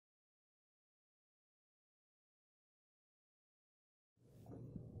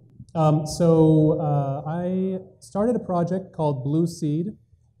I started a project called Blueseed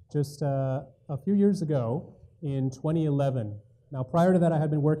just a few years ago in 2011. Now, prior to that, I had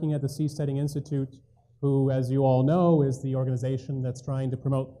been working at the Seasteading Institute, who, as you all know, is the organization that's trying to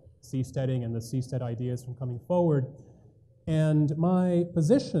promote seasteading and the seastead ideas from coming forward. And my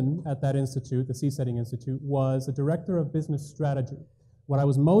position at that institute, the Seasteading Institute, was a director of business strategy. What I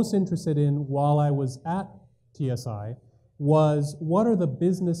was most interested in while I was at TSI was what are the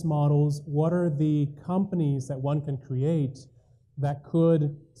business models, what are the companies that one can create that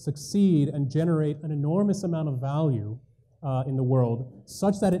could succeed and generate an enormous amount of value in the world,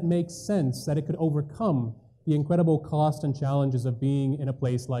 such that it makes sense, that it could overcome the incredible cost and challenges of being in a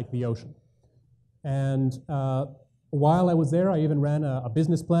place like the ocean. And while I was there, I even ran a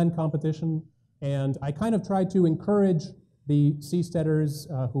business plan competition, and I kind of tried to encourage the seasteaders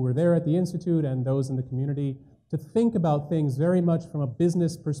who were there at the Institute and those in the community to think about things very much from a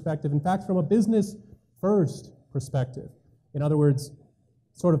business perspective, in fact, from a business-first perspective. In other words,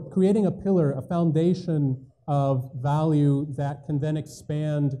 sort of creating a pillar, a foundation of value that can then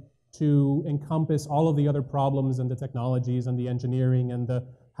expand to encompass all of the other problems and the technologies and the engineering and the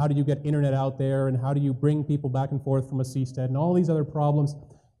how do you get internet out there and how do you bring people back and forth from a seastead and all these other problems.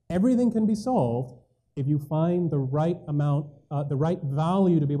 Everything can be solved if you find the right amount, the right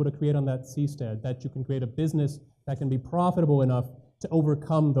value to be able to create on that seastead, that you can create a business that can be profitable enough to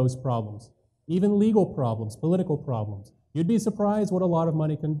overcome those problems. Even legal problems, political problems. You'd be surprised what a lot of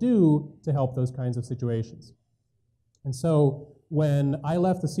money can do to help those kinds of situations. And so when I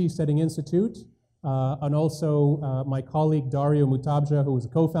left the Seasteading Institute, and also my colleague Dario Mutabja, who was a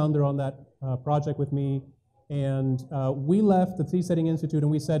co-founder on that project with me, and we left the Seasteading Institute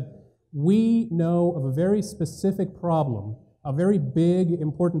and we said, we know of a very specific problem, a very big,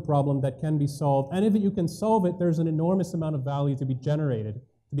 important problem that can be solved, and if you can solve it, there's an enormous amount of value to be generated,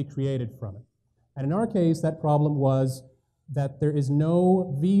 to be created from it. And in our case, that problem was that there is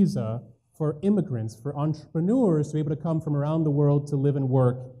no visa for immigrants, for entrepreneurs to be able to come from around the world to live and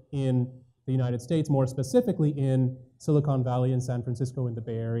work in the United States, more specifically in Silicon Valley and San Francisco in the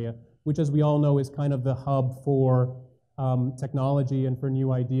Bay Area, which, as we all know, is kind of the hub for technology and for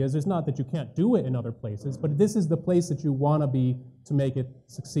new ideas. It's not that you can't do it in other places, but this is the place that you want to be to make it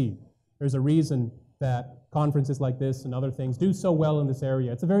succeed. There's a reason that conferences like this and other things do so well in this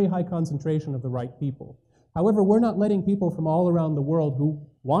area. It's a very high concentration of the right people. However, we're not letting people from all around the world who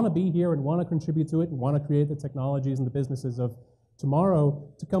want to be here and want to contribute to it and want to create the technologies and the businesses of tomorrow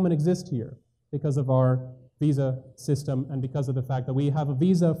to come and exist here because of our visa system and because of the fact that we have a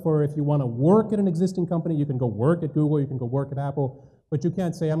visa for if you want to work at an existing company, you can go work at Google, you can go work at Apple, but you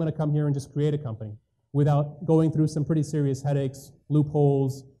can't say, I'm going to come here and just create a company without going through some pretty serious headaches,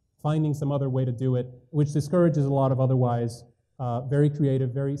 loopholes, finding some other way to do it, which discourages a lot of otherwise very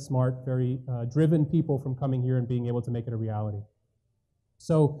creative, very smart, very driven people from coming here and being able to make it a reality.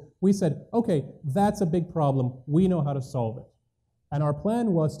 So we said, okay, that's a big problem. We know how to solve it. And our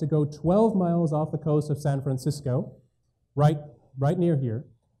plan was to go 12 miles off the coast of San Francisco, right near here,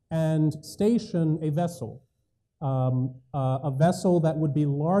 and station a vessel that would be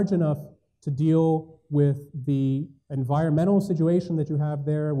large enough to deal with the environmental situation that you have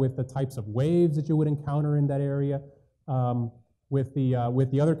there, with the types of waves that you would encounter in that area, with the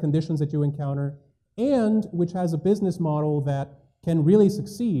other conditions that you encounter, and which has a business model that can really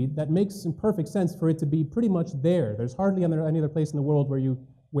succeed, that makes perfect sense for it to be pretty much there. There's hardly any other place in the world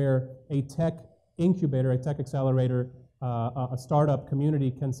where a tech incubator, a tech accelerator, a startup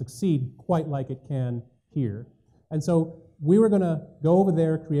community can succeed quite like it can here. And so we were going to go over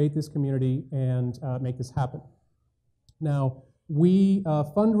there, create this community, and make this happen. Now, we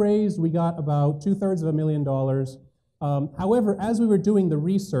fundraised, we got about $250,000. However, as we were doing the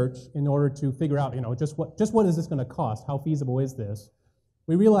research in order to figure out, just what is this going to cost? How feasible is this?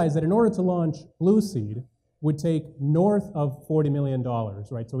 We realized that in order to launch Blueseed would take north of $40 million,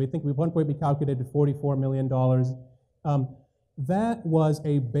 right? So we think at one point we calculated $44 million. That was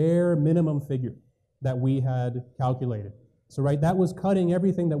a bare minimum figure that we had calculated. So right, that was cutting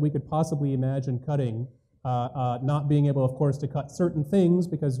everything that we could possibly imagine cutting, not being able, of course, to cut certain things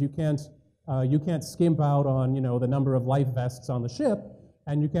because you can't skimp out on the number of life vests on the ship,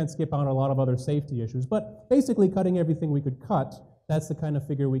 and you can't skip out on a lot of other safety issues. But basically cutting everything we could cut, that's the kind of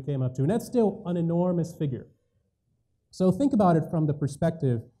figure we came up to. And that's still an enormous figure. So think about it from the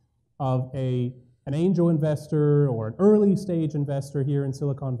perspective of an angel investor or an early stage investor here in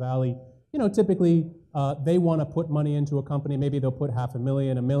Silicon Valley. Typically they want to put money into a company. Maybe they'll put $500,000,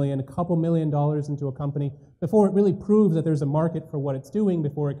 $1 million, a couple $1 million into a company before it really proves that there's a market for what it's doing,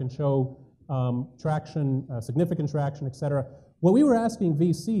 before it can show traction, significant traction, et cetera. What we were asking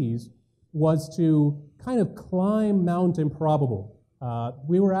VCs was to kind of climb Mount Improbable.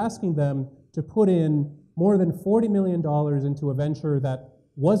 We were asking them to put in more than $40 million into a venture that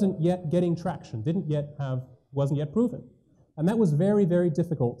wasn't yet getting traction, wasn't yet proven. And that was very, very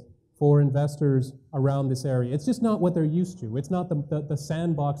difficult for investors around this area. It's just not what they're used to. It's not the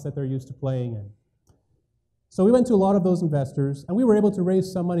sandbox that they're used to playing in. So we went to a lot of those investors, and we were able to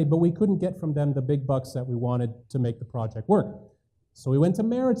raise some money, but we couldn't get from them the big bucks that we wanted to make the project work. So we went to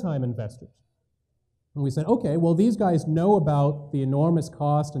maritime investors. And we said, okay, well, these guys know about the enormous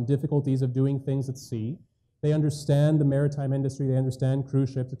cost and difficulties of doing things at sea. They understand the maritime industry, they understand cruise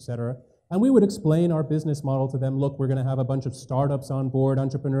ships, et cetera. And we would explain our business model to them. Look, we're going to have a bunch of startups on board,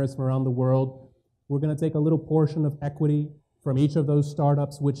 entrepreneurs from around the world. We're going to take a little portion of equity from each of those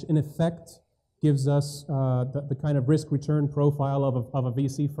startups, which in effect gives us the kind of risk-return profile of a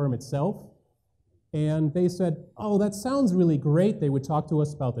VC firm itself. And they said, oh, that sounds really great. They would talk to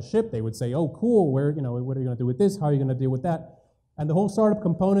us about the ship. They would say, oh, cool, what are you going to do with this? How are you going to deal with that? And the whole startup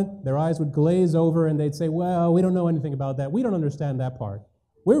component, their eyes would glaze over and they'd say, well, we don't know anything about that. We don't understand that part.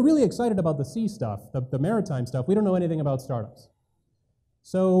 We're really excited about the sea stuff, the maritime stuff. We don't know anything about startups.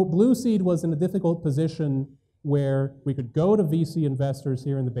 So Blueseed was in a difficult position where we could go to VC investors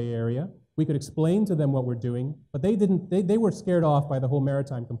here in the Bay Area. We could explain to them what we're doing, but they were scared off by the whole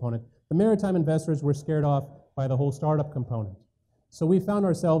maritime component. The maritime investors were scared off by the whole startup component. So we found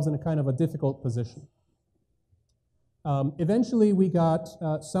ourselves in a kind of a difficult position. Eventually, we got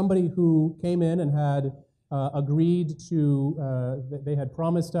somebody who came in and had agreed to, they had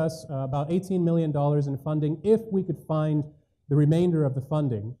promised us about $18 million in funding if we could find the remainder of the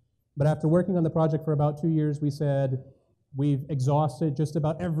funding. But after working on the project for about 2 years, we said, we've exhausted just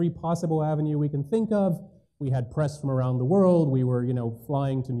about every possible avenue we can think of. We had press from around the world. We were,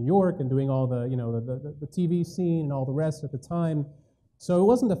 flying to New York and doing all the, the TV scene and all the rest at the time. So it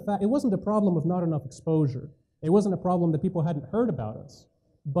wasn't a problem of not enough exposure. It wasn't a problem that people hadn't heard about us.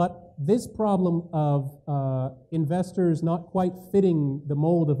 But this problem of investors not quite fitting the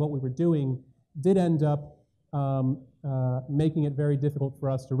mold of what we were doing did end up making it very difficult for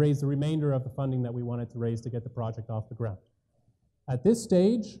us to raise the remainder of the funding that we wanted to raise to get the project off the ground. At this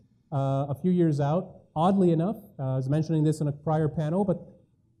stage, a few years out, oddly enough, I was mentioning this in a prior panel, but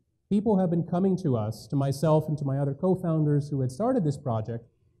people have been coming to us, to myself and to my other co-founders who had started this project,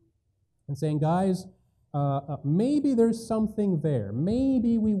 and saying, guys, maybe there's something there.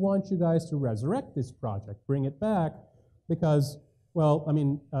 Maybe we want you guys to resurrect this project, bring it back, because, well,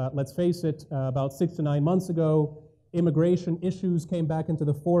 let's face it, about 6 to 9 months ago, immigration issues came back into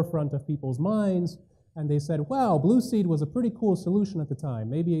the forefront of people's minds, and they said, wow, Blueseed was a pretty cool solution at the time.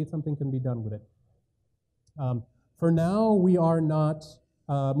 Maybe something can be done with it. For now, we are not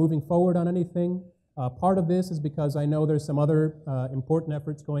moving forward on anything. Part of this is because I know there's some other important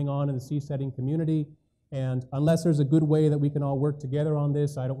efforts going on in the seasteading community, and unless there's a good way that we can all work together on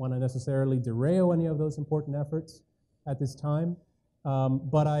this, I don't want to necessarily derail any of those important efforts at this time.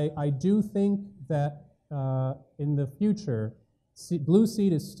 But I do think that in the future,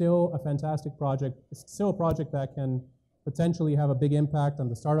 Blueseed is still a fantastic project. It's still a project that can potentially have a big impact on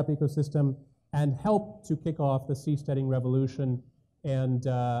the startup ecosystem and help to kick off the seasteading revolution. And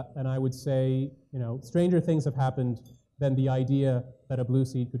I would say, stranger things have happened than the idea that a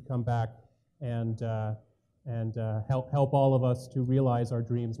Blueseed could come back and help all of us to realize our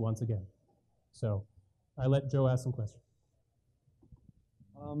dreams once again. So I let Joe ask some questions.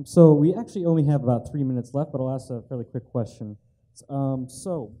 So we actually only have about 3 minutes left, but I'll ask a fairly quick question.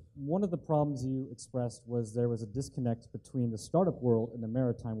 So one of the problems you expressed was there was a disconnect between the startup world and the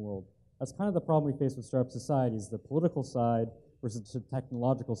maritime world. That's kind of the problem we face with startup societies, the political side versus the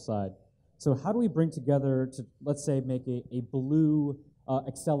technological side. So how do we bring together to, let's say, make a blue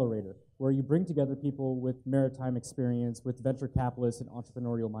accelerator, where you bring together people with maritime experience, with venture capitalists and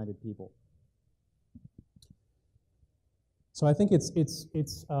entrepreneurial-minded people? So I think it's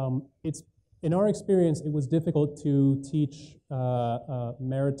in our experience, it was difficult to teach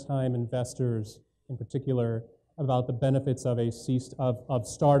maritime investors, in particular, about the benefits of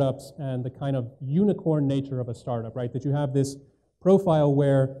startups and the kind of unicorn nature of a startup, right? That you have this profile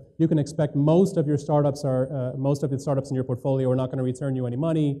where you can expect most of the startups in your portfolio are not going to return you any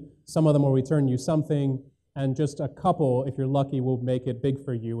money. Some of them will return you something, and just a couple, if you're lucky, will make it big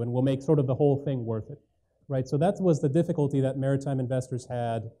for you and will make sort of the whole thing worth it, right? So that was the difficulty that maritime investors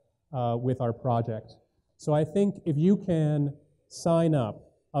had with our project. So I think if you can sign up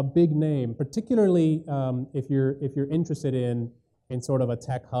a big name, particularly if you're interested in sort of a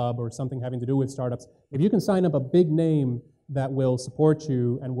tech hub or something having to do with startups, if you can sign up a big name that will support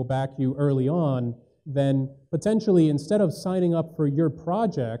you and will back you early on, then potentially instead of signing up for your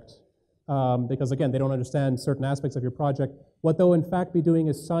project, because again, they don't understand certain aspects of your project, what they'll in fact be doing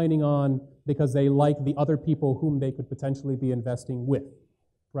is signing on because they like the other people whom they could potentially be investing with,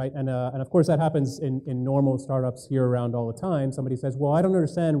 right? And of course that happens in normal startups here around all the time. Somebody says, well, I don't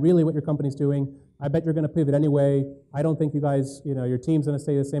understand really what your company's doing. I bet you're going to pivot anyway. I don't think you guys, your team's going to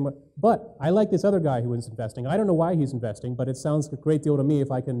stay the same way. But I like this other guy who is investing. I don't know why he's investing, but it sounds a great deal to me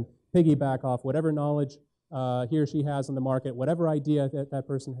if I can piggyback off whatever knowledge he or she has on the market, whatever idea that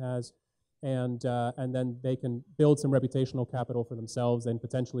person has, and then they can build some reputational capital for themselves and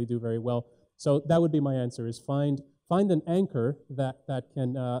potentially do very well. So that would be my answer: is find an anchor that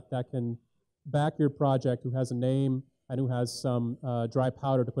can back your project, who has a name and who has some dry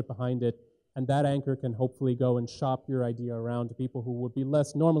powder to put behind it, and that anchor can hopefully go and shop your idea around to people who would be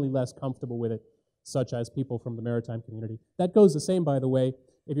normally less comfortable with it, such as people from the maritime community. That goes the same, by the way,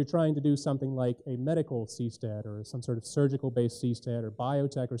 if you're trying to do something like a medical CSTED or some sort of surgical-based CSTED or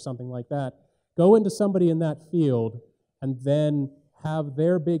biotech or something like that. Go into somebody in that field and then have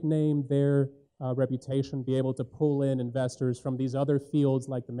their big name, their reputation, be able to pull in investors from these other fields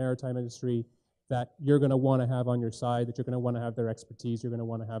like the maritime industry that you're going to want to have on your side, that you're going to want to have their expertise, you're going to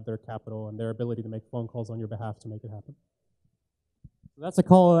want to have their capital and their ability to make phone calls on your behalf to make it happen. So that's a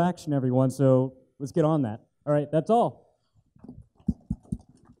call to action, everyone, so let's get on that. All right, that's all.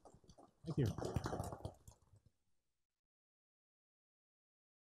 Thank you.